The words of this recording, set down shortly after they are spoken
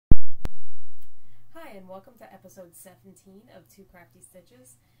and welcome to episode 17 of Two Crafty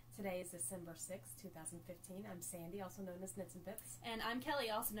Stitches. Today is December 6th, 2015. I'm Sandy, also known as Knits and Bits. And I'm Kelly,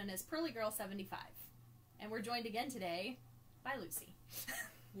 also known as Pearly Girl 75. And we're joined again today by Lucy.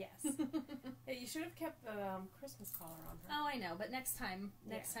 Yes. Yeah, you should have kept the Christmas collar on her. Oh, I know, but next time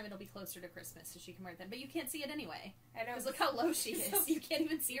it'll be closer to Christmas so she can wear them. But you can't see it anyway. I know. Because look how low she is. You can't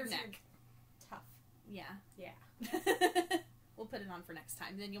even see her neck. Tough. Yeah. Yeah. We'll put it on for next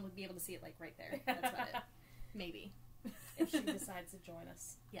time. Then you'll be able to see it like right there. That's about it. Maybe. If she decides to join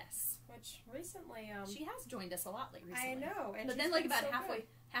us. Yes. Which recently... she has joined us a lot lately recently. I know. And but then like about so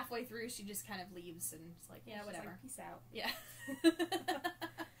halfway through, she just kind of leaves and it's like, yeah, whatever. Like, peace out. Yeah.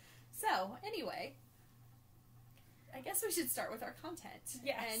 So, anyway, I guess we should start with our content.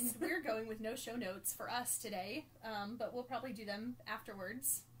 Yes. And we're going with no show notes for us today, but we'll probably do them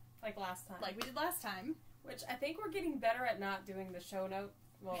afterwards. Like last time. Like we did last time. Which I think we're getting better at not doing the show note.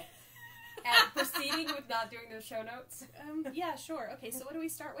 Well, at proceeding with not doing the show notes. Yeah, sure. Okay, so what do we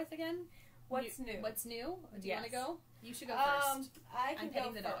start with again? What's new? What's new? Do you want to go? You should go first. I can I'm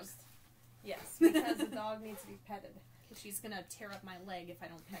petting go the first. dog. Yes, because the dog needs to be petted. She's going to tear up my leg if I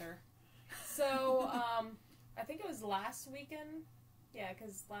don't pet her. So, I think it was last weekend. Yeah,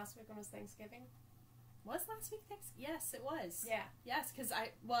 because last weekend was Thanksgiving. Was last week Thanksgiving? Yes, it was. Yeah. Yes, because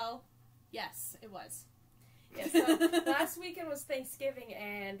yes, it was. Yeah, so last weekend was Thanksgiving,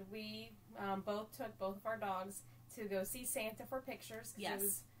 and we both took both of our dogs to go see Santa for pictures. Yes. It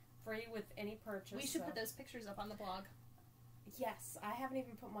was free with any purchase. We should put those pictures up on the blog. Yes, I haven't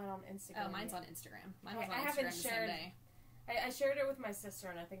even put mine on Instagram. Oh, mine's yet. on Instagram. Mine was on I Instagram haven't the same day. I shared it with my sister,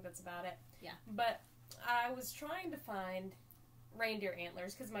 and I think that's about it. Yeah. But I was trying to find reindeer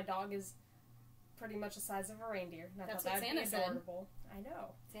antlers, because my dog is pretty much the size of a reindeer. And I That's thought what that'd Santa be adorable. I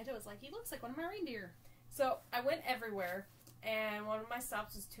know. Santa was like, he looks like one of my reindeer. So I went everywhere, and one of my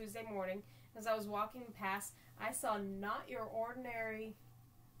stops was Tuesday morning. As I was walking past, I saw not your ordinary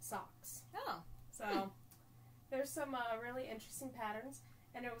socks. Oh. So there's some really interesting patterns,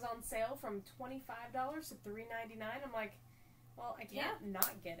 and it was on sale from $25 to $3.99. I'm like, well, I can't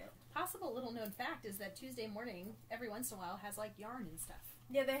not get it. Possible little known fact is that Tuesday morning, every once in a while, has like yarn and stuff.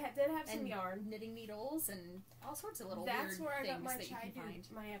 Yeah, they did have some yarn, knitting needles, and all sorts of little That's weird where I got things my that you can find.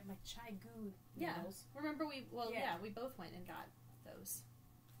 my chai goo Yeah, needles. remember we both went and got those.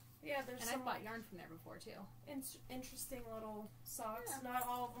 Yeah, there's and some I've bought yarn from there before too. Interesting little socks. Yeah. Not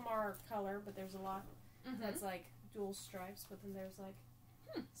all of them are color, but there's a lot that's like dual stripes. But then there's like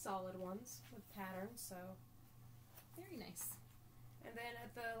solid ones with patterns. So very nice. And then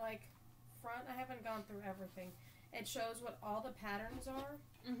at the front, I haven't gone through everything. It shows what all the patterns are,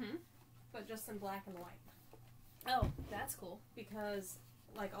 but just in black and white. Oh, that's cool. Because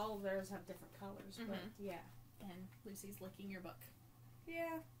all of theirs have different colors. But yeah. And Lucy's licking your book.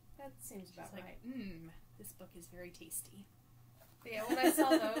 Yeah, that seems about right. This book is very tasty. But yeah, when I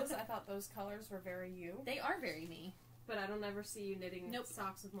saw those, I thought those colors were very you. They are very me. But I don't ever see you knitting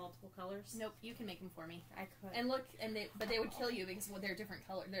socks with multiple colors. Nope, you can make them for me. I could. And look, but they would kill you because they're different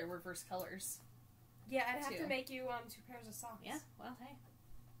color. They're reverse colors. Yeah, I'd have to make you 2 pairs of socks. Yeah, well, hey.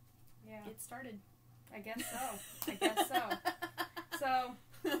 Yeah. Get started. I guess so. I guess so. So,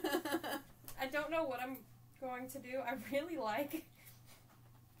 I don't know what I'm going to do. I really like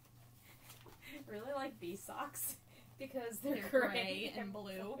bee socks because they're gray and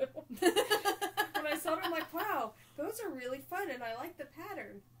blue. When I saw them, I'm like, wow, those are really fun, and I like the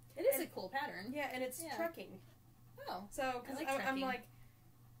pattern. It is a cool pattern. Yeah, and it's trucking. Oh. So, because I'm like,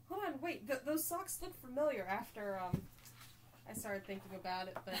 hold on, wait, those socks look familiar after I started thinking about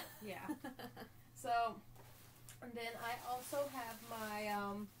it, but yeah. So, and then I also have my,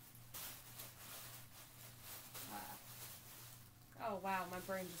 oh wow, my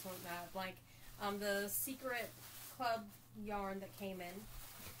brain just went blank. The Secret Club yarn that came in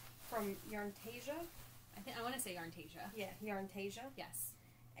from Yarntasia. I want to say Yarntasia. Yeah, Yarntasia. Yes.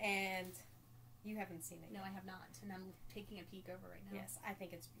 And you haven't seen it yet. No, I have not. And I'm taking a peek over right now. Yes, I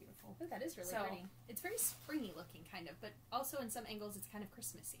think it's beautiful. Oh, that is really pretty. It's very springy looking, kind of, but also in some angles it's kind of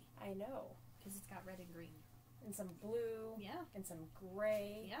Christmassy. I know. Because it's got red and green. And some blue. Yeah. And some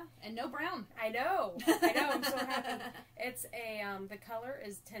gray. Yeah. And no brown. I know. I'm so happy. It's the color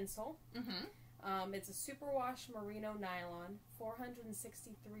is tinsel. It's a superwash merino nylon,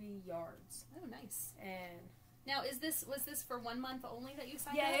 463 yards. Oh, nice. And now, was this for 1 month only that you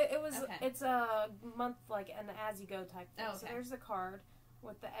signed up? Yeah, it was. Okay. It's a month, an as-you-go type thing. Oh, okay. So there's the card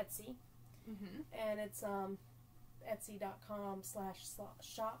with the Etsy. And it's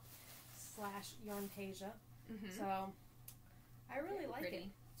Etsy.com/shop/Yarntasia. So I really like it.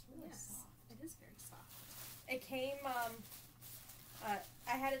 It's really soft. It is very soft. It came, I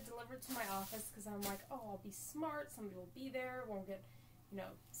had it delivered delivered to my office because I'm like, oh, I'll be smart. Somebody will be there. Won't get,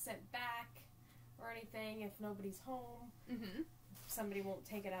 sent back or anything if nobody's home. Mm-hmm. Somebody won't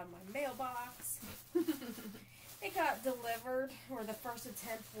take it out of my mailbox. It got delivered, or the first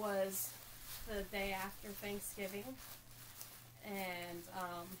attempt was the day after Thanksgiving. And,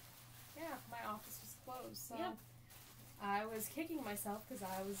 my office was closed. So yeah. I was kicking myself because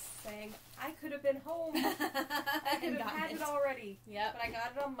I was saying, I could have been home. I could have had it already. Yep. But I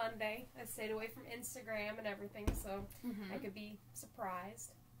got it on Monday. I stayed away from Instagram and everything, so I could be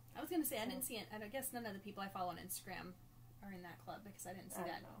surprised. I was going to say, I didn't see it. I guess none of the people I follow on Instagram are in that club because I didn't see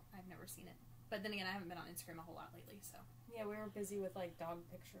that. Know. I've never seen it. But then again, I haven't been on Instagram a whole lot lately, so. Yeah, we were busy with, dog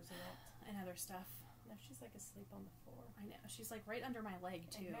pictures and that. And other stuff. Now she's, asleep on the floor. I know. She's, right under my leg,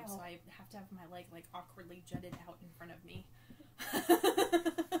 too. I know. So I have to have my leg, awkwardly jutted out in front of me.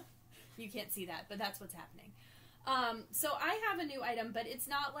 You can't see that, but that's what's happening. So I have a new item, but it's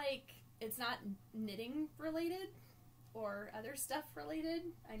not, it's not knitting related or other stuff related.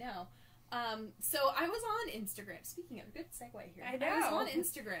 I know. So I was on Instagram. Speaking of, good segue here. I know. I was on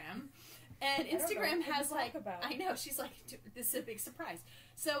Instagram, and Instagram has I know, she's this is a big surprise.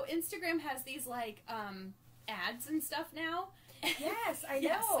 So Instagram has these ads and stuff now. Yes, I know.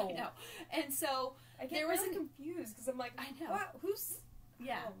 Yes, I know. And so I get really confused because I'm like, I know. What? Who's?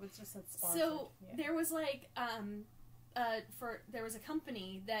 Yeah. Oh, it's just sponsored. So there was there was a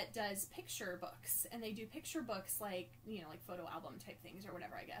company that does picture books, and they do picture books like photo album type things or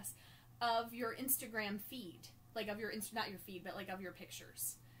whatever, I guess, of your Instagram feed, of your not your feed, but of your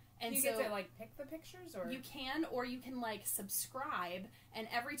pictures. And you get to pick the pictures, or you can subscribe, and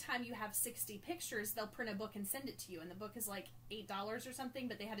every time you have 60 pictures, they'll print a book and send it to you. And the book is $8 or something,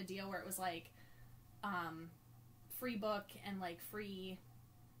 but they had a deal where it was free book and free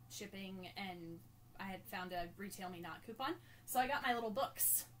shipping, and I had found a Retail Me Not coupon, so I got my little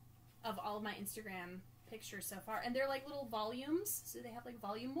books of all of my Instagram pictures so far, and they're little volumes, so they have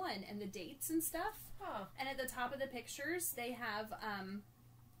volume 1 and the dates and stuff. Huh. And at the top of the pictures they have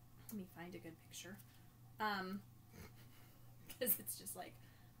let me find a good picture, because it's just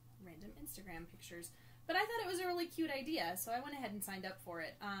random Instagram pictures, but I thought it was a really cute idea, so I went ahead and signed up for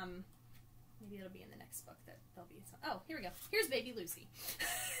it. Maybe it'll be in the next book that there'll be some. Oh, here we go. Here's baby Lucy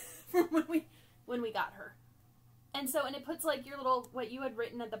from when we got her. And so, and it puts your little, what you had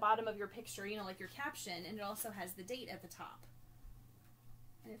written at the bottom of your picture, your caption, and it also has the date at the top.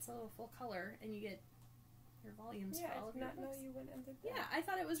 And it's a little full color, and you get your volumes for all of your books. Yeah, I did not know you went into that. Yeah, I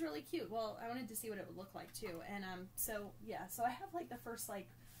thought it was really cute. Well, I wanted to see what it would look like too. And so I have the first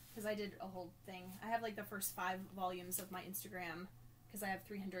because I did a whole thing. I have the first 5 volumes of my Instagram, because I have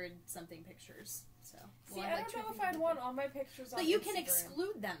 300 something pictures. So see, I don't know if I'd want all my pictures on But you Instagram. can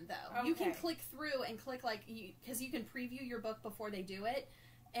exclude them though. Okay. You can click through and click because you can preview your book before they do it,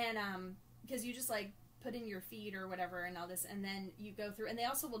 and because you just put in your feed or whatever and all this, and then you go through, and they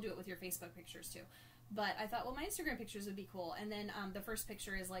also will do it with your Facebook pictures too. But I thought, well, my Instagram pictures would be cool, and then the first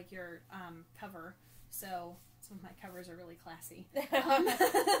picture is your cover. So some of my covers are really classy.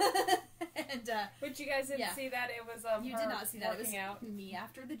 And but you guys didn't see that. It was you did not see that. It was out. me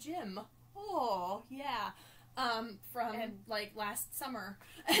after the gym. Oh yeah, from last summer,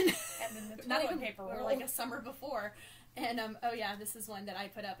 and then the not even paper or roll. a summer before. And oh yeah, this is one that I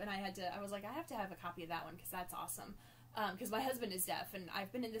put up, and I was like, I have to have a copy of that one because that's awesome. Because my husband is deaf, and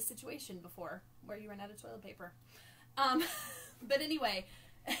I've been in this situation before where you run out of toilet paper. But anyway,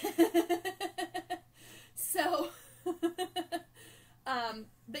 so.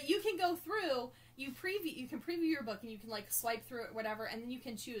 But you can go through, you can preview your book, and you can swipe through it, whatever, and then you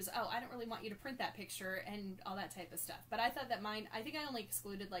can choose, oh, I don't really want you to print that picture and all that type of stuff. But I thought that mine, I think I only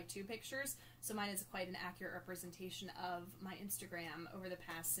excluded 2 pictures, so mine is quite an accurate representation of my Instagram over the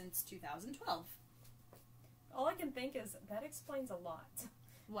past since 2012. All I can think is that explains a lot.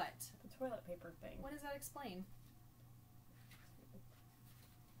 What? The toilet paper thing. What does that explain?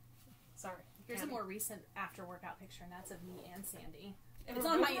 Sorry. Here's a more recent after workout picture, and that's of me and Sandy. And it's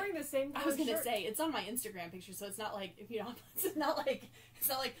we're on my. wearing the same. I was gonna shirt. say it's on my Instagram picture, so it's not it's not like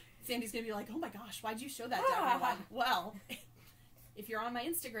Sandy's gonna be like, oh my gosh, why'd you show that to everyone? Well, if you're on my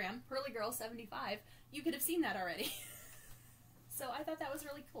Instagram, PearlyGirl75, you could have seen that already. So I thought that was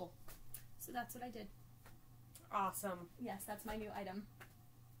really cool. So that's what I did. Awesome. Yes, that's my new item.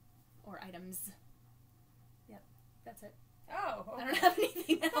 Or items. Yep, that's it. Oh, okay. I don't have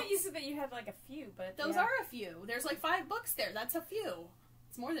anything else. I thought you said that you had a few, but those are a few. There's 5 books there. That's a few.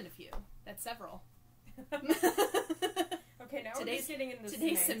 It's more than a few. That's several. Okay, now we're just getting into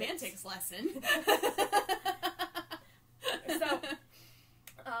today's semantics lesson. So,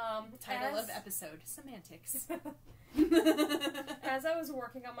 title of episode: Semantics. as I was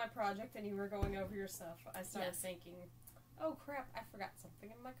working on my project and you were going over your stuff, I started thinking, oh crap, I forgot something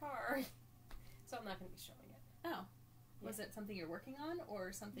in my car. So I'm not going to be showing it. Oh. Was it something you're working on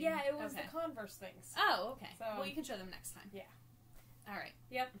or something? Yeah, it was the Converse things. Oh, okay. So, well, you can show them next time. Yeah. All right.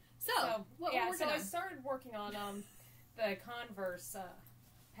 Yep. So what we're working on? I started working on the Converse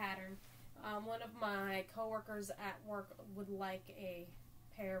pattern. One of my coworkers at work would like a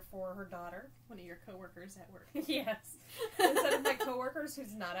pair for her daughter. One of your coworkers at work. Yes. Instead of my coworkers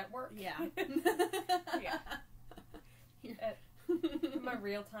who's not at work. Yeah. Yeah. My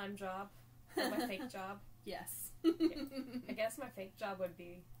real-time job. Or my fake job. Yes. Yeah. I guess my fake job would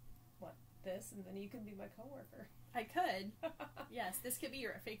be, this, and then you can be my coworker. I could. Yes, this could be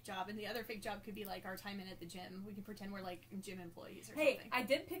your fake job, and the other fake job could be like our time in at the gym. We can pretend we're like gym employees or something. Hey, I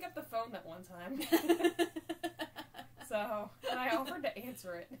did pick up the phone that one time. So, and I offered to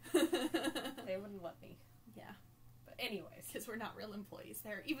answer it. They wouldn't let me. Yeah. But anyways. Because we're not real employees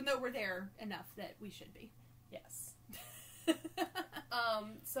there, even though we're there enough that we should be. Yes.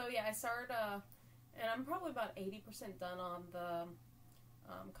 So yeah, I started, and I'm probably about 80% done on the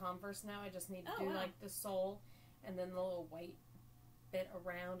Converse now. I just need to do like the sole and then the little white bit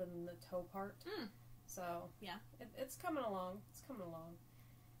around and the toe part. So yeah, it's coming along. It's coming along.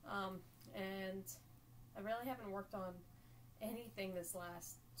 And I really haven't worked on anything this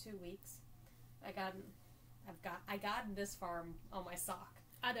last 2 weeks. I gotten this far on my sock.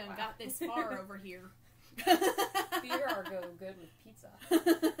 I done got this far over here. Beer are go good with pizza.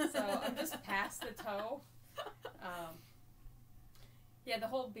 So I'm just past the toe. Yeah, the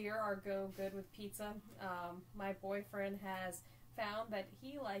whole beer are go good with pizza. My boyfriend has found that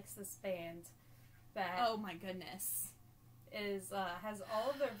he likes this band that oh my goodness is has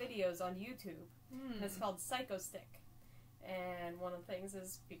all of their videos on YouTube. And it's called Psycho Stick. And one of the things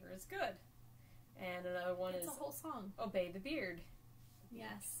is beer is good. And another one is a whole song. Obey the Beard.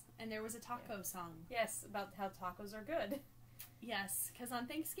 Yes. And there was a taco song. Yes, about how tacos are good. Yes, because on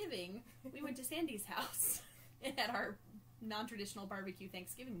Thanksgiving, we went to Sandy's house and had our non-traditional barbecue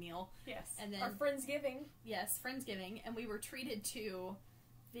Thanksgiving meal. Yes. And then our Friendsgiving. Yes, Friendsgiving. And we were treated to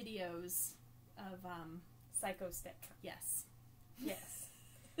videos of, Psycho Stick. Yes. Yes.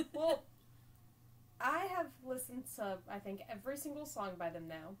 Well, I have listened to, I think, every single song by them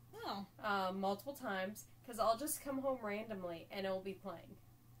now. Oh. Multiple times, because I'll just come home randomly and it'll be playing.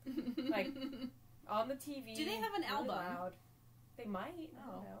 Like, on the TV. Do they have an album? Loud. They might.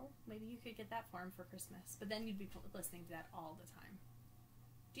 I don't know. Maybe you could get that for him for Christmas. But then you'd be listening to that all the time.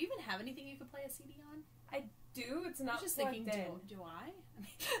 Do you even have anything you could play a CD on? I do. It's not I was just plugged thinking, in. do I?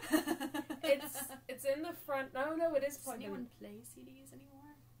 It's in the front. No, it is plugged in. Does anyone play CDs anymore?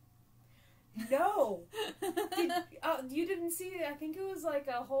 No. You didn't see it? I think it was like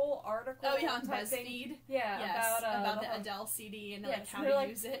a whole article. Oh yeah, on type BuzzFeed. Thing. Yeah, yes, about the whole... Adele CD and yes, like how and to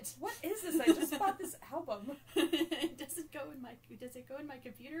use it. What is this? I just bought this album. Does it go in my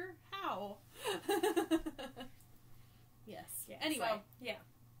computer? How? Yes. Yeah, anyway. So, yeah.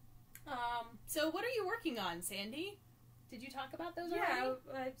 So what are you working on, Sandy? Did you talk about those already?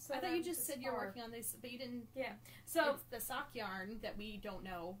 Yeah, I thought you just said you're working on this, but you didn't. Yeah. So it's the sock yarn that we don't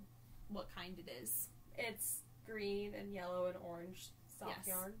know what kind it is. It's green and yellow and orange sock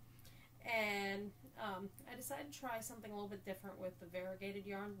yarn. And I decided to try something a little bit different with the variegated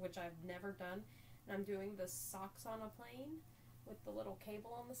yarn, which I've never done. And I'm doing the socks on a plane with the little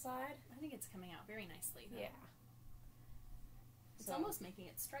cable on the side. I think it's coming out very nicely, though. Yeah. It's almost making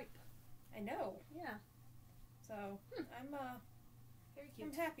it stripe. I know. Yeah. So I'm very cute.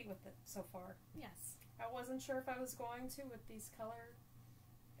 I'm happy with it so far. Yes. I wasn't sure if I was going to with these color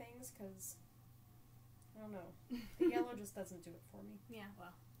things because I don't know. The yellow just doesn't do it for me. Yeah,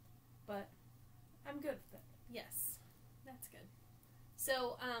 well. But I'm good with it. Yes. That's good.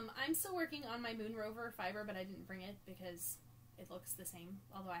 So, I'm still working on my Moon Rover fiber, but I didn't bring it because it looks the same,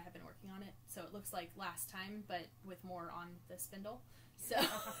 although I have been working on it. So it looks like last time, but with more on the spindle. So,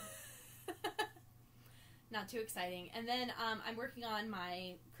 not too exciting. And then I'm working on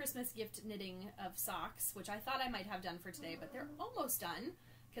my Christmas gift knitting of socks, which I thought I might have done for today, but they're almost done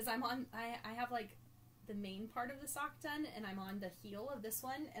because I have like the main part of the sock done, and I'm on the heel of this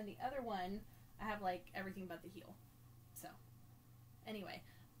one, and the other one I have like everything but the heel. So anyway,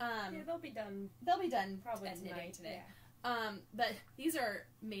 yeah, they'll be done. They'll be done probably at knitting today. Yeah. But these are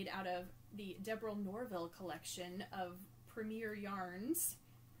made out of the Deborah Norville collection of premier yarns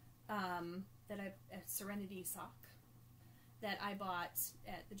that a Serenity sock that I bought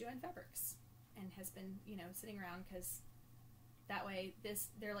at the Joann Fabrics and has been, sitting around because that way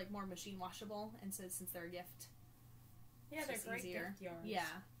they're like more machine washable, and so since they're a gift, yeah, they're great easier. gift yarns. Yeah,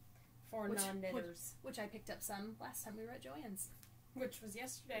 for non-knitters. Which I picked up some last time we were at Joann's. Which was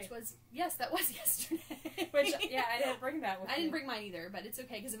yesterday. Yes, that was yesterday. Which, yeah, I didn't bring that with me. I didn't bring mine either, but it's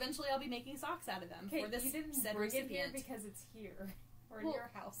okay, because eventually I'll be making socks out of them for this you didn't said bring recipient. it here because it's here. Or in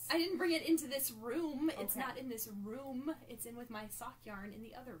your house. I didn't bring it into this room. Okay. It's not in this room. It's in with my sock yarn in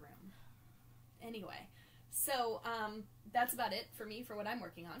the other room. Anyway, so that's about it for me for what I'm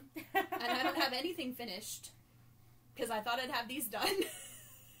working on. And I don't have anything finished because I thought I'd have these done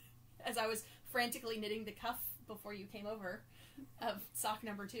as I was frantically knitting the cuff before you came over of sock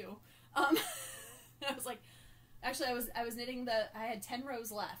number 2. I was like, actually I was knitting I had 10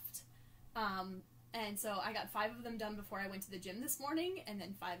 rows left. And so I got 5 of them done before I went to the gym this morning, and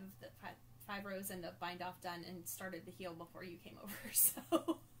then 5 rows and the bind off done, and started the heel before you came over. So I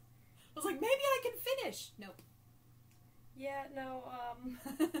was like, maybe I can finish. Nope. Yeah, no.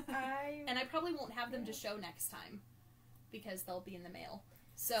 And I probably won't have them to show next time because they'll be in the mail.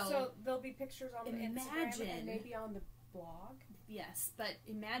 So there'll be pictures on the Instagram and maybe on the blog. Yes, but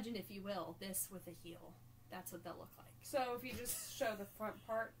imagine, if you will, this with a heel. That's what they'll look like. So if you just show the front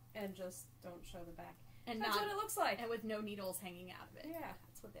part and just don't show the back. And that's what it looks like. And with no needles hanging out of it. Yeah.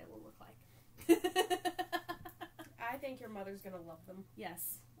 That's what they will look like. I think your mother's going to love them.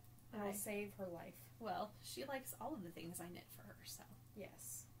 Yes. It'll save her life. Well, she likes all of the things I knit for her, so.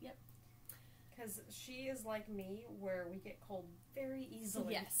 Yes. Yep. Because she is like me, where we get cold very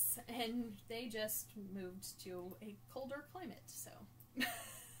easily. Yes. And they just moved to a colder climate, so.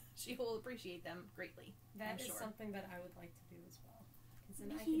 She will appreciate them greatly. That is something that I would like to do as well. Because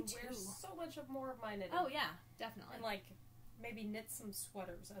then I Me can wear too. so much more of my knitting. Oh, yeah, definitely. And, like, maybe knit some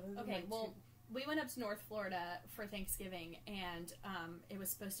sweaters other than Okay, well, we went up to North Florida for Thanksgiving, and it was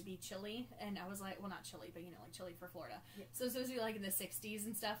supposed to be chilly, and I was like, well, not chilly, but, like, chilly for Florida. Yeah. So it was supposed to be, like, in the 60s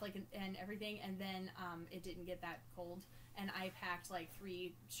and stuff, like, and everything, and then it didn't get that cold, and I packed, like,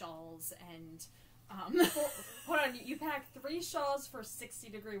 3 shawls and... Hold on, you packed 3 shawls for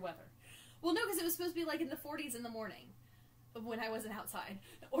 60-degree weather. Well, no, because it was supposed to be, like, in the 40s in the morning when I wasn't outside.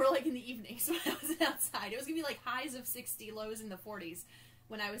 Or, like, in the evenings when I wasn't outside. It was going to be, like, highs of 60, lows in the 40s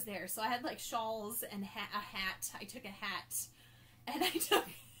when I was there. So I had, like, shawls and a hat. I took a hat. And I took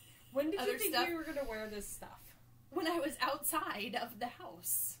When did other you think stuff. you were going to wear this stuff? When I was outside of the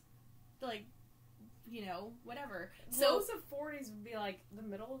house. Like... whatever. Lows of 40s would be like the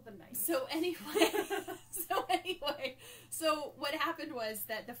middle of the night. So anyway, so what happened was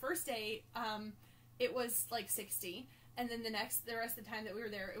that the first day, it was like 60, and then the rest of the time that we were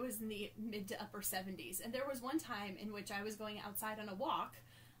there, it was in the mid to upper 70s. And there was one time in which I was going outside on a walk,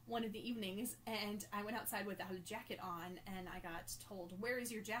 one of the evenings, and I went outside without a jacket on, and I got told, "Where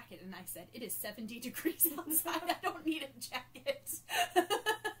is your jacket?" And I said, "It is 70 degrees outside. I don't need a jacket."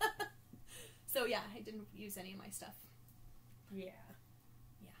 So, yeah, I didn't use any of my stuff. Yeah.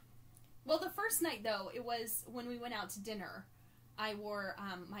 Yeah. Well, the first night, though, it was when we went out to dinner, I wore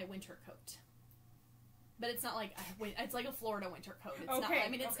my winter coat. But it's not like, it's like a Florida winter coat. It's not, I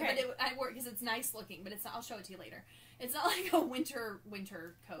mean, it's, but I wore it because it's nice looking, but it's not, I'll show it to you later. It's not like a winter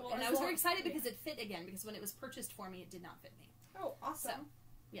coat. Well, and I was very excited because it fit again, because when it was purchased for me, it did not fit me. Oh, awesome. So,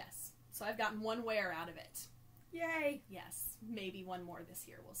 yes. So I've gotten one wear out of it. Yay. Yes. Maybe one more this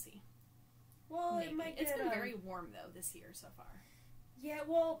year, we'll see. Well, It's been very warm, though, this year so far. Yeah,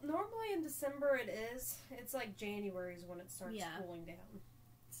 well, normally in December it is. It's like January is when it starts cooling down.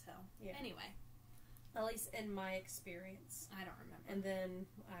 So, anyway. At least in my experience. I don't remember. And then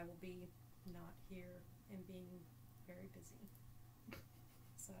I will be not here and being very busy.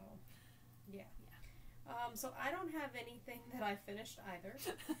 So, yeah. So I don't have anything that I finished either.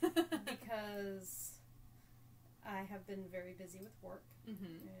 Because... I have been very busy with work, and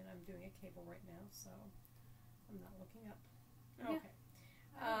I'm doing a cable right now, so I'm not looking up.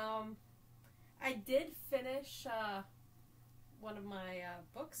 Okay. I did finish one of my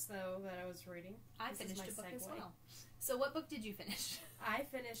books, though, that I was reading. I finished a book as well. So what book did you finish? I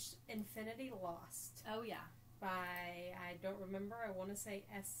finished Infinity Lost. Oh, yeah. By, I don't remember, I want to say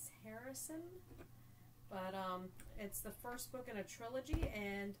S. Harrison. But it's the first book in a trilogy,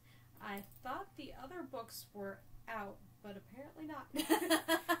 and I thought the other books were out, but apparently not.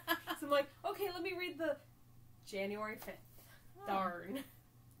 So I'm like, okay, let me read the January 5th. Oh. Darn.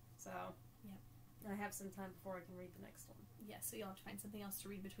 So, I have some time before I can read the next one. Yeah, so you'll have to find something else to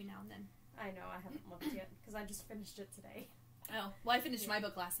read between now and then. I know, I haven't looked yet, because I just finished it today. Oh, well, I finished my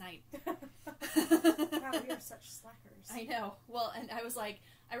book last night. Wow, we are such slackers. I know. Well, and I was like,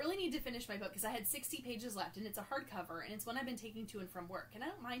 I really need to finish my book, because I had 60 pages left, and it's a hardcover, and it's one I've been taking to and from work. And I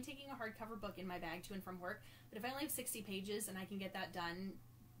don't mind taking a hardcover book in my bag to and from work, but if I only have 60 pages and I can get that done,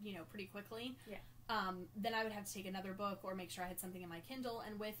 pretty quickly, then I would have to take another book or make sure I had something in my Kindle,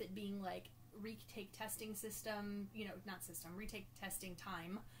 and with it being like retake testing system, retake testing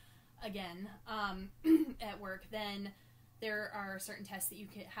time again at work, then there are certain tests that you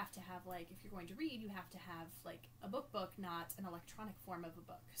have to have, like, if you're going to read, you have to have, like, a book, not an electronic form of a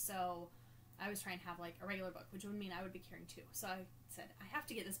book. So I was trying to have, like, a regular book, which would mean I would be carrying 2. So I said, I have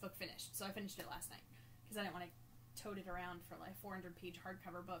to get this book finished. So I finished it last night, because I didn't want to tote it around for, like, a 400-page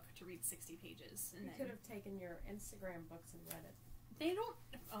hardcover book to read 60 pages. And you could have taken your Instagram books and read it. They don't...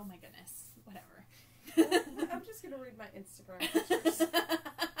 Oh, my goodness. Whatever. I'm just going to read my Instagram pictures.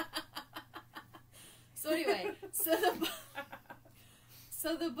 So anyway,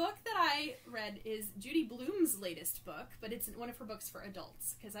 so the book that I read is Judy Blume's latest book, but it's one of her books for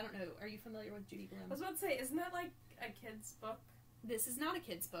adults, because I don't know, are you familiar with Judy Blume? I was about to say, isn't that like a kid's book? This is not a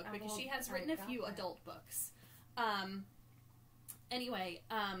kid's book, because she has written a few adult books.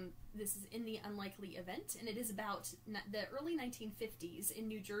 This is In the Unlikely Event, and it is about the early 1950s in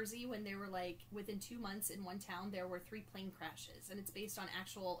New Jersey, when they were, like, within 2 months in one town, there were 3 plane crashes, and it's based on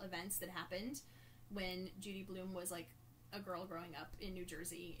actual events that happened when Judy Blume was, like, a girl growing up in New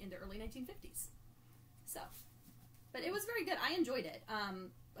Jersey in the early 1950s. So, but it was very good. I enjoyed it.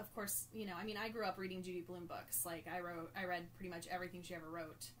 Of course, I grew up reading Judy Blume books. Like, I read pretty much everything she ever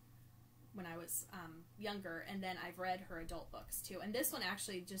wrote when I was younger, and then I've read her adult books, too. And this one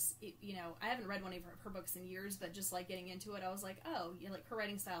actually just, I haven't read one of her books in years, but just, like, getting into it, I was like, oh, like, her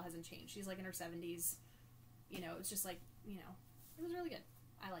writing style hasn't changed. She's, like, in her 70s. It's just, like, it was really good.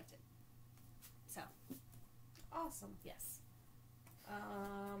 I liked it. So, awesome. Yes.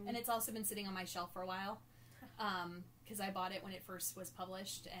 And it's also been sitting on my shelf for a while, because I bought it when it first was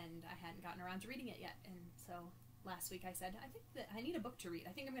published, and I hadn't gotten around to reading it yet. And so last week I said, I think that I need a book to read.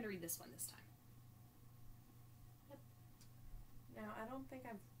 I think I'm going to read this one this time. Yep. Now, I don't think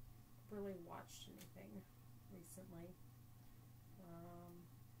I've really watched anything recently.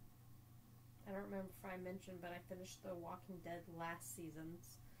 I don't remember if I mentioned, but I finished The Walking Dead last season.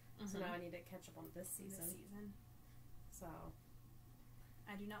 So now I need to catch up on this season. So.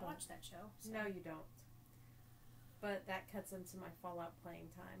 I do not watch that show. So. No, you don't. But that cuts into my Fallout playing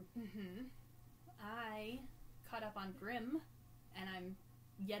time. Mm-hmm. I caught up on Grimm, and I'm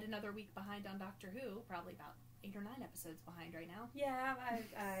yet another week behind on Doctor Who. Probably about 8 or 9 episodes behind right now. Yeah,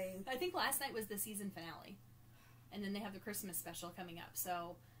 I think last night was the season finale. And then they have the Christmas special coming up.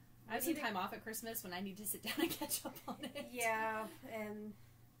 So I have some time off at Christmas when I need to sit down and catch up on it. Yeah, and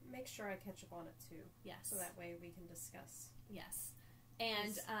make sure I catch up on it too. Yes. So that way we can discuss. Yes.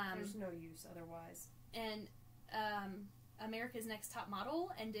 And there's no use otherwise. And America's Next Top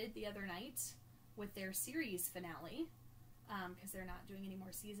Model ended the other night with their series finale, because they're not doing any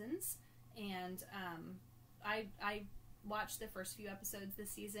more seasons. And I watched the first few episodes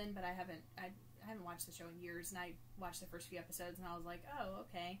this season, but I haven't watched the show in years, and I watched the first few episodes and I was like, oh,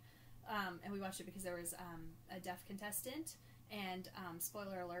 okay. And we watched it because there was a deaf contestant, and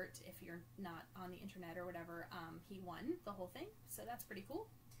spoiler alert, if you're not on the internet or whatever, he won the whole thing, so that's pretty cool.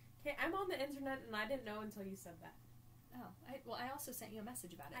 Okay, I'm on the internet and I didn't know until you said that. Oh, I also sent you a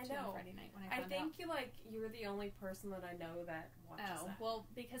message about it too on Friday night when I found out. I think you're the only person that I know that watches that. Oh, well,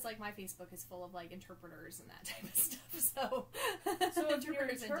 because like my Facebook is full of like interpreters and that type of stuff, so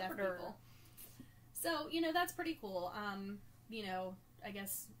interpreters and deaf people. So, that's pretty cool. I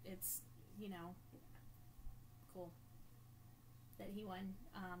guess it's, cool that he won.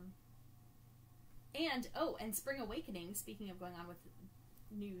 And Spring Awakening, speaking of going on with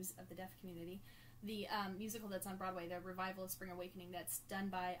news of the deaf community, the musical that's on Broadway, the revival of Spring Awakening that's done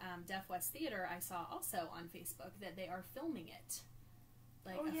by Deaf West Theater, I saw also on Facebook that they are filming it.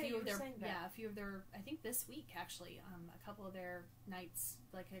 Like a few of their, I think this week actually, a couple of their nights,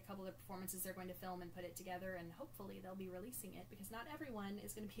 like a couple of the performances they're going to film and put it together, and hopefully they'll be releasing it, because not everyone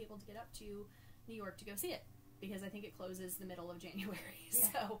is going to be able to get up to New York to go see it, because I think it closes the middle of January. Yeah.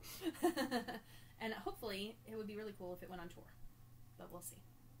 So, and hopefully it would be really cool if it went on tour, but we'll see.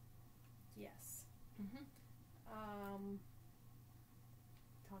 Yes. Mm-hmm.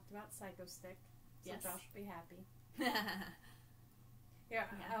 Talked about Psycho Stick, so yes. Josh will be happy. Yeah.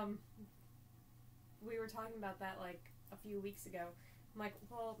 We were talking about that like a few weeks ago. I'm like,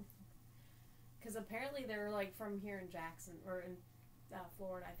 well, because apparently they're like from here in Jackson, or in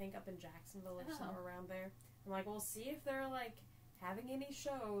Florida, I think up in Jacksonville or somewhere around there. I'm like, we'll see if they're like having any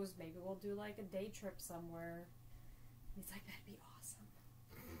shows. Maybe we'll do like a day trip somewhere. And he's like, that'd be awesome.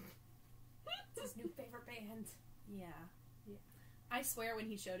 It's his new favorite band. Yeah. I swear when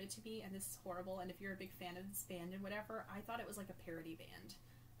he showed it to me, and this is horrible, and if you're a big fan of this band and whatever, I thought it was like a parody band.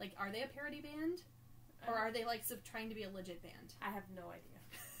 Like, are they a parody band? Or are they like trying to be a legit band? I have no idea.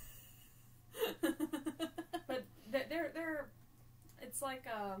 But they're it's like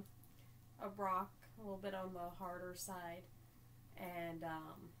a rock, a little bit on the harder side, and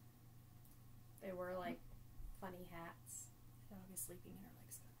they wear like funny hats. The dog is sleeping and her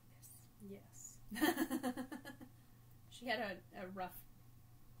legs go like this. Yes. She had a rough,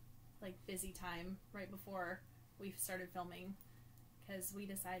 like, busy time right before we started filming, because we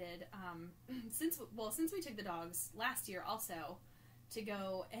decided, since we took the dogs last year also to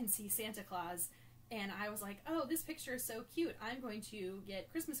go and see Santa Claus, and I was like, oh, this picture is so cute, I'm going to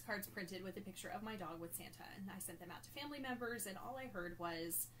get Christmas cards printed with a picture of my dog with Santa, and I sent them out to family members, and all I heard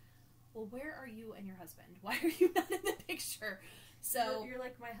was, well, where are you and your husband? Why are you not in the picture? So you're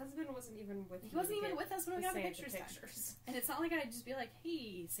like, my husband wasn't even with. He wasn't even with us when we got the pictures. And it's not like I'd just be like,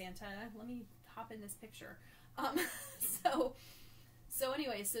 hey, Santa, let me hop in this picture. So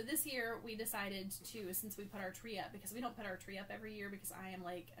anyway, so this year we decided to, since we put our tree up, because we don't put our tree up every year because I am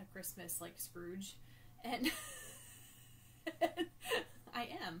like a Christmas like Scrooge, and I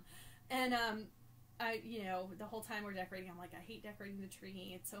am, and I, you know, the whole time we're decorating, I'm like, I hate decorating the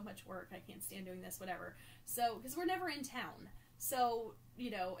tree. It's so much work. I can't stand doing this, whatever. So, because we're never in town. So, you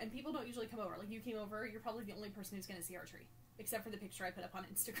know, and people don't usually come over. Like, you came over, you're probably the only person who's going to see our tree. Except for the picture I put up on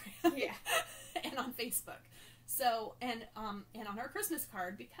Instagram. Yeah. And on Facebook. So, and on our Christmas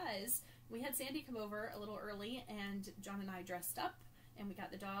card, because we had Sandy come over a little early, and John and I dressed up, and we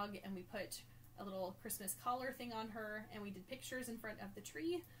got the dog, and we put a little Christmas collar thing on her, and we did pictures in front of the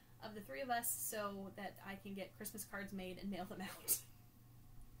tree of the three of us so that I can get Christmas cards made and mail them out.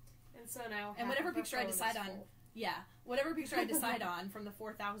 And so now, and whatever picture I decide on, whatever picture I decide on from the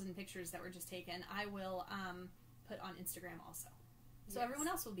 4,000 pictures that were just taken, I will put on Instagram also. So yes. Everyone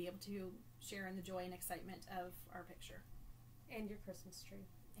else will be able to share in the joy and excitement of our picture. And your Christmas tree.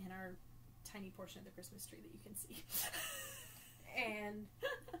 And our tiny portion of the Christmas tree that you can see. And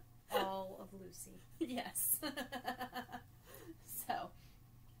all of Lucy. Yes. So,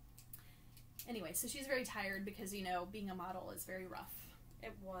 anyway, so she's very tired because, you know, being a model is very rough.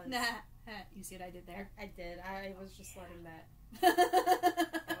 It was. You see what I did there? I did. I was just letting that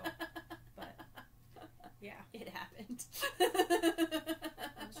go. But, yeah. It happened.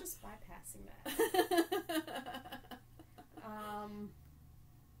 I was just bypassing that.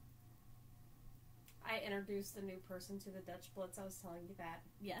 I introduced a new person to the Dutch Blitz. I was telling you that.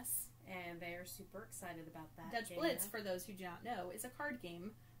 Yes. And they are super excited about that. Dutch Blitz, for those who do not know, is a card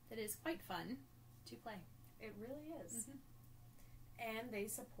game that is quite fun to play. It really is. Mm-hmm. And they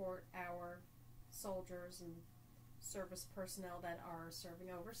support our soldiers and service personnel that are serving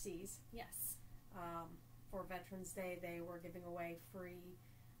overseas. Yes. For Veterans Day, they were giving away free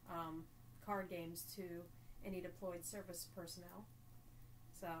card games to any deployed service personnel.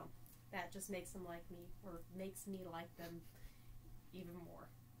 So that just makes them like me, or makes me like them even more.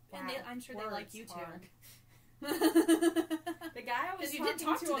 And Wow. I'm sure they like you too. The guy I was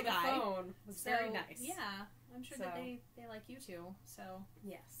talking to on the phone was very nice. Yeah, I'm sure that they like you too. So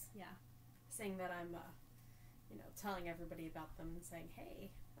yes, yeah, saying that I'm, telling everybody about them and saying,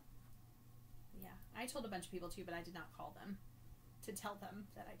 hey. Yeah, I told a bunch of people too, but I did not call them to tell them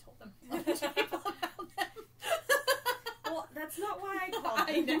that I told them a bunch of people about them. Well, that's not why I called them.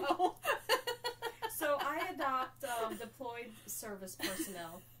 I know. So I adopt deployed service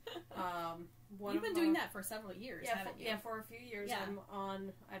personnel. You've been doing that for several years, haven't you? Yeah, for a few years. Yeah. I'm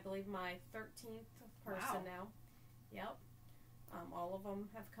on, I believe, my 13th person now. Yep. All of them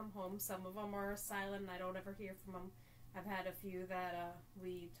have come home. Some of them are silent, and I don't ever hear from them. I've had a few that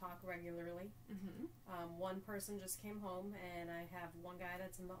we talk regularly. Mm-hmm. One person just came home, and I have one guy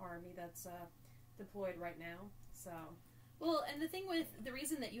that's in the Army that's deployed right now. So. Well, and the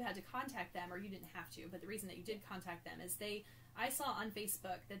reason that you had to contact them, or you didn't have to, but the reason that you did contact them is I saw on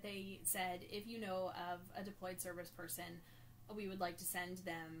Facebook that they said, if you know of a deployed service person, we would like to send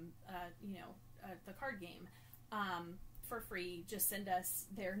them, the card game for free. Just send us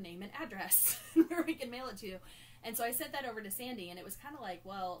their name and address where we can mail it to you. And so I sent that over to Sandy, and it was kind of like,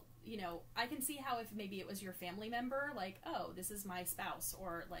 well, I can see how if maybe it was your family member, like, oh, this is my spouse,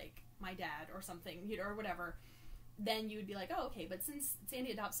 or like my dad or something, or whatever, then you would be like, oh, okay. But since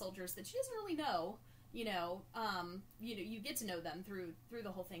Sandy adopts soldiers that she doesn't really know, you get to know them through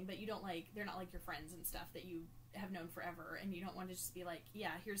the whole thing, but you don't they're not like your friends and stuff that you have known forever, and you don't want to just be like,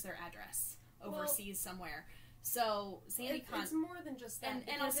 yeah, here's their address overseas somewhere. So Sandy it's more than just that,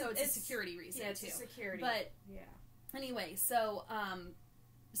 and also it's a security reason too. It's security. But yeah. Anyway, so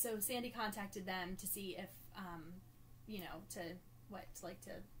Sandy contacted them to see if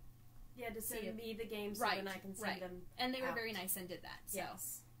to send me the games so then I can send them. And they were out. very nice and did that. So.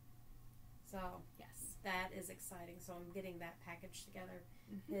 Yes. So yes, that is exciting. So I'm getting that package together.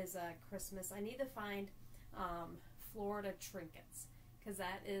 Mm-hmm. His Christmas. I need to find Florida trinkets, because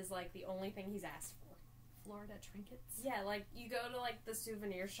that is like the only thing he's asked for. Florida trinkets? Yeah, like you go to like the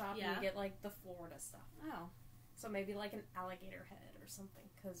souvenir shop and you get like the Florida stuff. Oh. So maybe like an alligator head or something,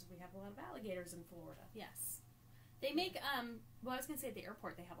 because we have a lot of alligators in Florida. Yes. They make, well, I was going to say at the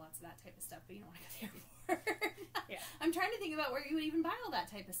airport they have lots of that type of stuff, but you don't want to go to the airport. Yeah. I'm trying to think about where you would even buy all that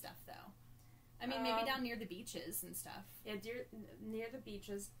type of stuff, though. I mean, maybe down near the beaches and stuff. Yeah, near the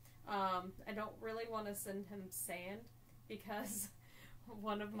beaches. I don't really want to send him sand, because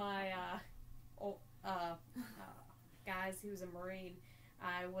one of my guys, he was a Marine,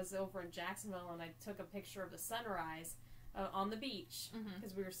 I was over in Jacksonville and I took a picture of the sunrise on the beach,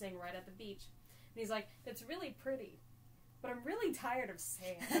 because we were staying right at the beach. And he's like, "It's really pretty, but I'm really tired of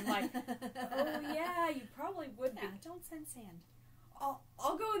sand." I'm like, "Oh yeah, you probably would be. Yeah, don't send sand.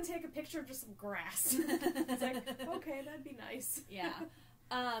 I'll go and take a picture of just some grass." It's like, okay, that'd be nice. Yeah.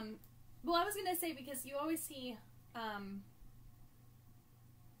 Well, I was going to say, because you always see, I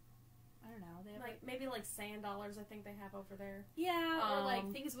don't know. They have like maybe like sand dollars, I think they have over there. Yeah, or like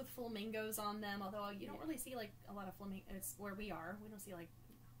things with flamingos on them. Although you don't really see like a lot of flamingos where we are. We don't see like,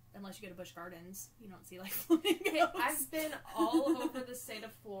 unless you go to Busch Gardens, you don't see like flamingos. I've been all over the state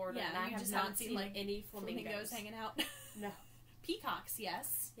of Florida, and I have just not seen like any flamingos hanging out. No. Peacocks,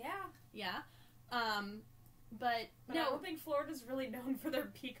 yes. Yeah. Yeah. But no, I don't think Florida's really known for their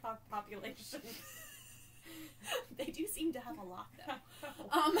peacock population. They do seem to have a lot, though.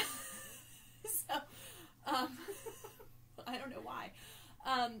 I don't know why.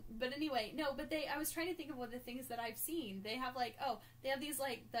 But anyway, no, but I was trying to think of one of the things that I've seen. They have like, they have these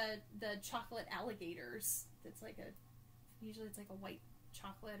like the chocolate alligators. It's like usually it's like a white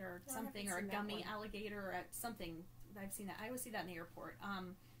chocolate or something, or a gummy alligator or something. I've seen that. I always see that in the airport.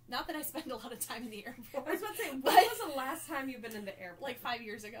 Not that I spend a lot of time in the airport. I was about to say, when was the last time you've been in the airport? Like 5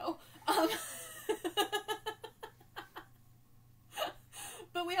 years ago.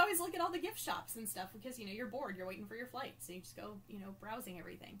 But we always look at all the gift shops and stuff because, you're bored. You're waiting for your flight. So you just go, browsing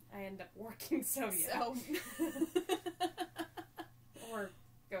everything. I end up working, so yeah. So. Or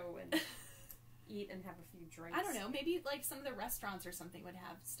go and eat and have a few drinks. I don't know. Maybe, like, some of the restaurants or something would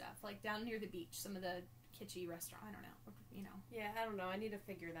have stuff. Like, down near the beach, some of the kitschy restaurant. I don't know. Yeah, I don't know. I need to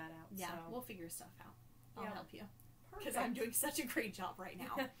figure that out. Yeah, so. we'll figure stuff out. I'll help you. Because Perfect. I'm doing such a great job right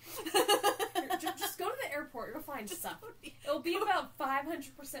now. Just go to the airport. You'll find stuff. It'll be about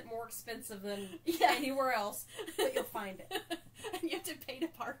 500% more expensive than anywhere else, but you'll find it. And you have to pay to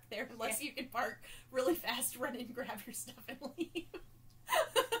park there unless you can park really fast, run in, grab your stuff, and leave.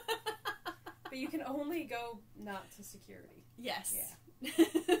 But you can only go not to security. Yes. Yeah.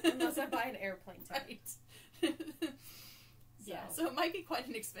 Unless I buy an airplane ticket. Right. Yeah, so it might be quite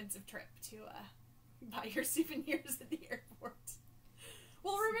an expensive trip to buy your souvenirs at the airport.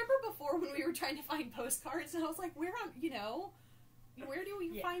 Well, remember before when we were trying to find postcards, and I was like, where do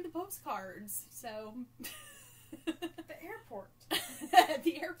we find the postcards? So... The airport. At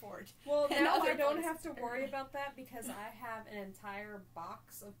the airport. Well, and now I don't places. have to worry about that because I have an entire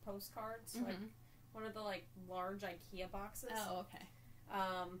box of postcards, like one of the like large IKEA boxes. Oh, okay.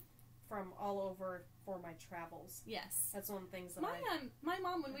 From all over for my travels. Yes, that's one of the things that my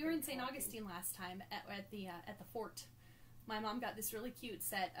mom, when we were in St. Augustine last time at the fort, my mom got this really cute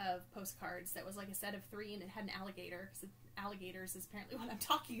set of postcards that was like a set of 3, and it had an alligator, because alligators is apparently what I'm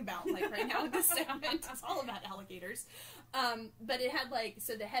talking about like right now in this segment. It's all about alligators. But it had like,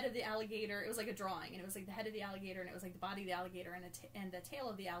 so the head of the alligator, it was like a drawing, and it was like the head of the alligator, and it was like the body of the alligator and the tail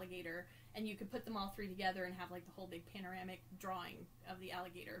of the alligator, and you could put them all 3 together and have like the whole big panoramic drawing of the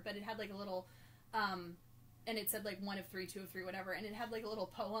alligator. But it had like a little and it said like 1 of 3, 2 of 3, whatever, and it had like a little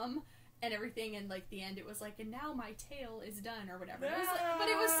poem and everything, and like the end it was like, and now my tale is done, or whatever. It was like, but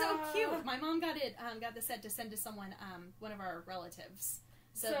it was so cute. My mom got the set to send to someone, one of our relatives.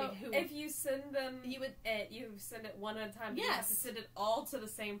 So if you send them, you send it one at a time. Yes. You have to send it all to the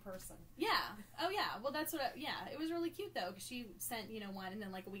same person. Yeah. Oh yeah. Well, that's what. It was really cute though, because she sent one, and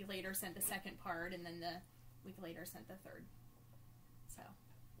then like a week later sent the second part, and then the week later sent the third. So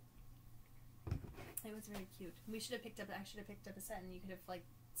it was very cute. I should have picked up a set, and you could have like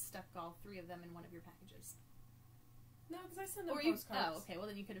stuck all 3 of them in one of your packages. No, because I sent them postcards. Oh, okay. Well,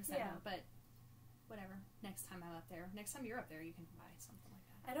 then you could have sent them, but whatever. Next time I'm up there. Next time you're up there, you can buy something like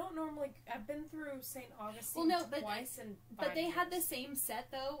that. I don't normally. I've been through St. Augustine twice in 5 But they years. had the same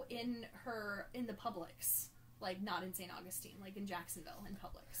set though in the Publix, like not in St. Augustine, like in Jacksonville in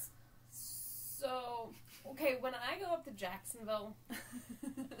Publix. So, okay, when I go up to Jacksonville,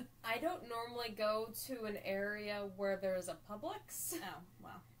 I don't normally go to an area where there's a Publix. Oh,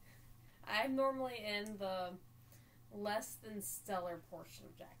 wow. I'm normally in the less than stellar portion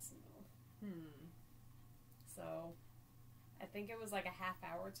of Jacksonville. So, I think it was like a half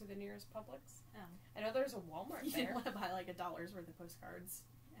hour to the nearest Publix. Oh. I know there's a Walmart You there. didn't want to buy like $1 worth of postcards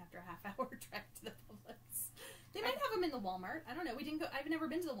after a half-hour trek to the Publix. They might have them in the Walmart. I don't know. We didn't go. I've never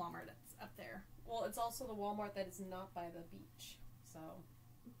been to the Walmart that's up there. Well, it's also the Walmart that is not by the beach. So,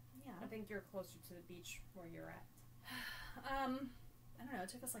 yeah. I think you're closer to the beach where you're at. I don't know. It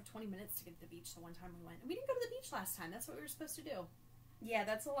took us like 20 minutes to get to the beach the one time we went. We didn't go to the beach last time. That's what we were supposed to do. Yeah,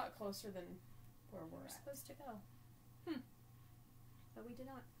 that's a lot closer than where we're at. Supposed to go. But we did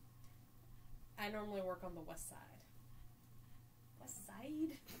not. I normally work on the west side. West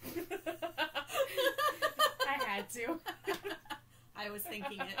side? I had to. I was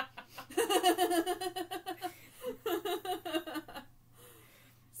thinking it.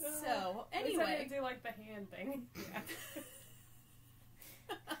 So, anyway. I didn't do like the hand thing. Yeah.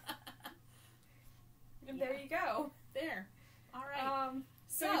 And there you go. There. All right.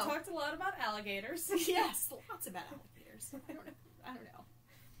 So we talked a lot about alligators. Yes, lots about alligators. I don't know.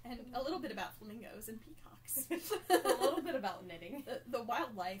 And a little bit about flamingos and peacocks. A little bit about knitting. The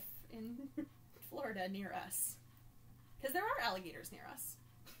wildlife in Florida near us. Because there are alligators near us.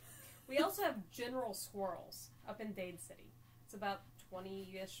 We also have general squirrels up in Dade City. It's about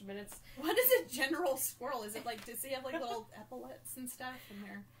 20-ish minutes. What is a general squirrel? Is it like, does he have like little epaulets and stuff in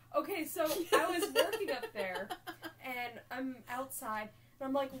there? Okay, so I was working up there, and I'm outside, and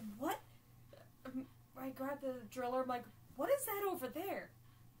I'm like, what? I grab the driller, I'm like, what is that over there?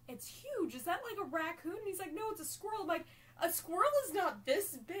 It's huge. Is that like a raccoon? And he's like, no, it's a squirrel. I'm like, a squirrel is not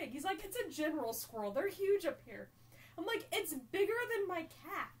this big. He's like, it's a general squirrel. They're huge up here. I'm like, it's bigger than my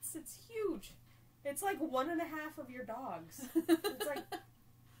cats. It's huge. It's like 1.5 of your dogs. It's like,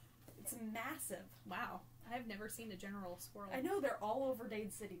 it's massive. Wow. I've never seen a general squirrel. I know, they're all over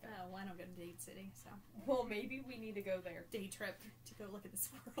Dade City though. Oh, well, I don't go to Dade City, so. Well, maybe we need to go there. Day trip to go look at the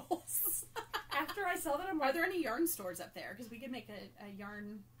squirrels. After I saw that, I'm like... Are there any yarn stores up there? Because we could make a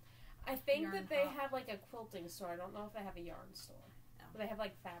yarn... I think yarn that they hop. have like a quilting store. I don't know if they have a yarn store. No. But they have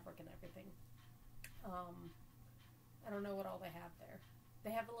like fabric and everything. I don't know what all they have there.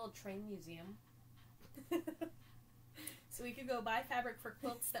 They have a little train museum. So we could go buy fabric for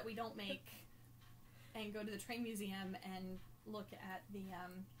quilts that we don't make and go to the train museum and look at the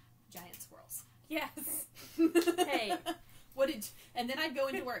giant squirrels. Yes. Hey. And then I'd go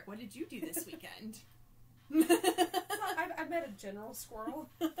into work. What did you do this weekend? I met a general squirrel.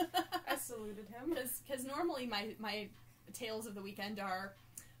 I saluted him. Because normally my tales of the weekend are,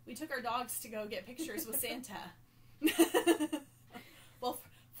 we took our dogs to go get pictures with Santa. Well,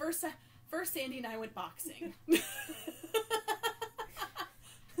 first Sandy and I went boxing.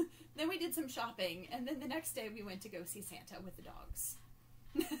 Then we did some shopping, and then the next day we went to go see Santa with the dogs.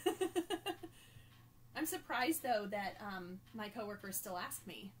 I'm surprised, though, that my coworkers still ask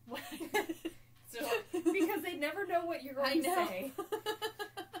me. Because they never know what you're going to say.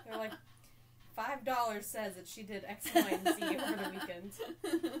 They're like, $5 says that she did X, Y, and Z over the weekend.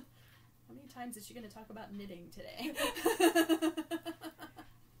 How many times is she going to talk about knitting today?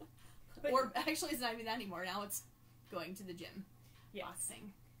 Or actually, it's not even that anymore. Now it's going to the gym. Yes.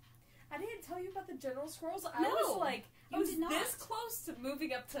 Boxing. I didn't tell you about the general squirrels. I No, was like, I was did not. this close to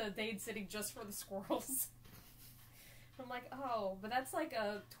moving up to Dade City just for the squirrels. I'm like, oh, but that's like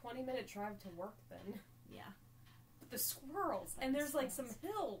a 20-minute drive to work then. Yeah. But the squirrels, and there's like some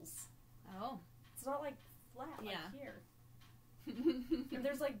hills. Oh. It's not like flat like Yeah. here. And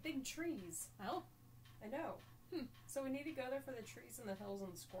there's like big trees. Oh. I know. So we need to go there for the trees and the hills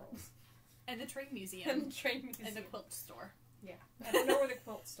and the squirrels. And the train museum. And the train museum. And the quilt store. Yeah. I don't know where the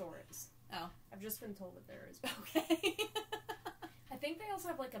quilt store is. Oh. I've just been told that there is. Okay. I think they also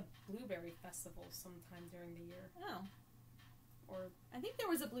have like a blueberry festival sometime during the year. Oh. Or I think there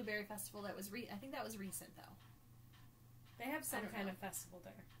was a blueberry festival that was I think that was recent, though. they have some don't kind know. of festival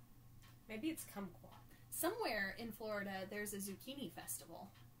there. Maybe it's kumquat. Somewhere in Florida, there's a zucchini festival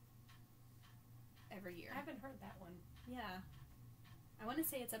every year. I haven't heard that one. Yeah. I want to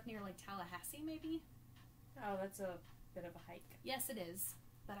say it's up near, like, Tallahassee, maybe? Oh, that's a bit of a hike. Yes, it is.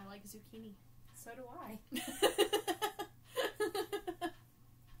 But I like zucchini. So do I.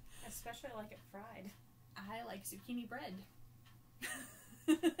 Especially like it fried. I like zucchini bread.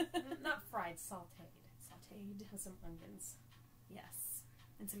 Not fried, sauteed. Sauteed. With some onions. Yes.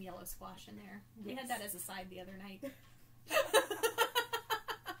 And some yellow squash in there. We Yes. had that as a side the other night.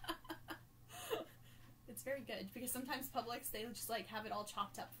 It's very good because sometimes Publix, they just like have it all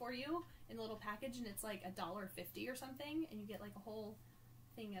chopped up for you in a little package, and it's like $1.50 or something, and you get like a whole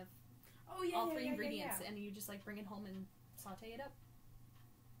thing of all three ingredients, and you just like bring it home and saute it up.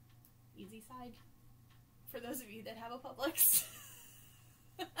 Easy side for those of you that have a Publix.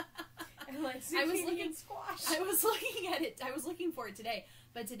 I like zucchini and squash. I was looking at it. I was looking for it today,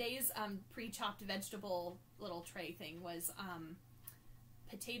 but today's pre-chopped vegetable little tray thing was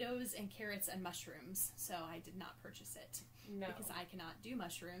potatoes and carrots and mushrooms. So I did not purchase it because I cannot do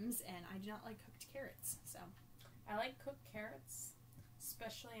mushrooms and I do not like cooked carrots. So I like cooked carrots,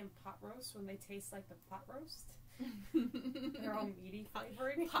 especially in pot roast when they taste like the pot roast. They're all meaty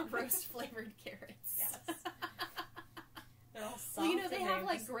flavored. Pot roast flavored carrots. Yes. They're all soft. Well, you know, they have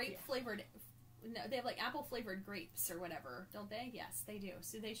like grape flavored. No, they have like apple flavored grapes or whatever, don't they? Yes, they do.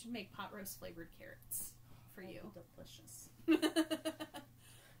 So they should make pot roast flavored carrots for you. Delicious.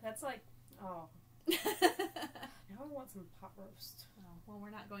 That's like, oh. Now I want some pot roast. Oh, well, we're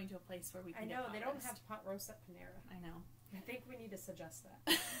not going to a place where we can I get know, pot they roast. don't have pot roast at Panera. I know. I think we need to suggest that.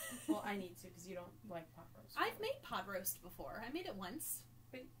 Well, I need to because you don't like pot roast. I've made pot roast before. I made it once.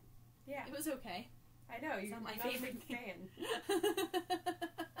 But, yeah. It was okay. I know, you're not my not favorite a big fan.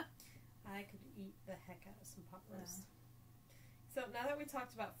 I could eat the heck out of some pot roast. So now that we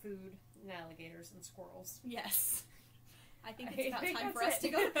talked about food and alligators and squirrels. Yes. I think it's about time for us to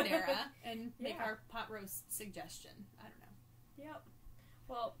go to Panera and make our pot roast suggestion. I don't know. Yep.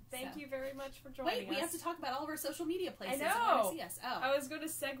 Well, thank you very much for joining us. Wait, we have to talk about all of our social media places. I know. See us. Oh. I was going to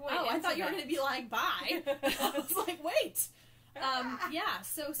segue Oh, I thought you were that. going to be like, bye. I was like, wait. Yeah,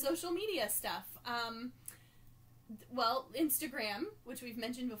 so social media stuff. Well, Instagram, which we've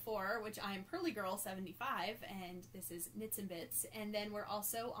mentioned before, which I am PearlyGirl75, and this is Knits and Bits. And then we're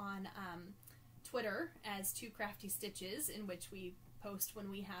also on Twitter as Two Crafty Stitches, in which we post when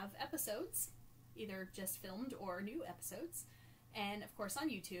we have episodes, either just filmed or new episodes. And, of course, on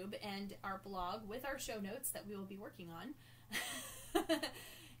YouTube, and our blog with our show notes that we will be working on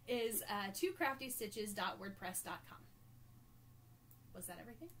is twocraftystitches.wordpress.com. Was that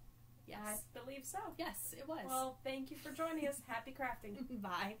everything? Yes. I believe so. Yes, it was. Well, thank you for joining us. Happy crafting.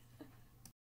 Bye.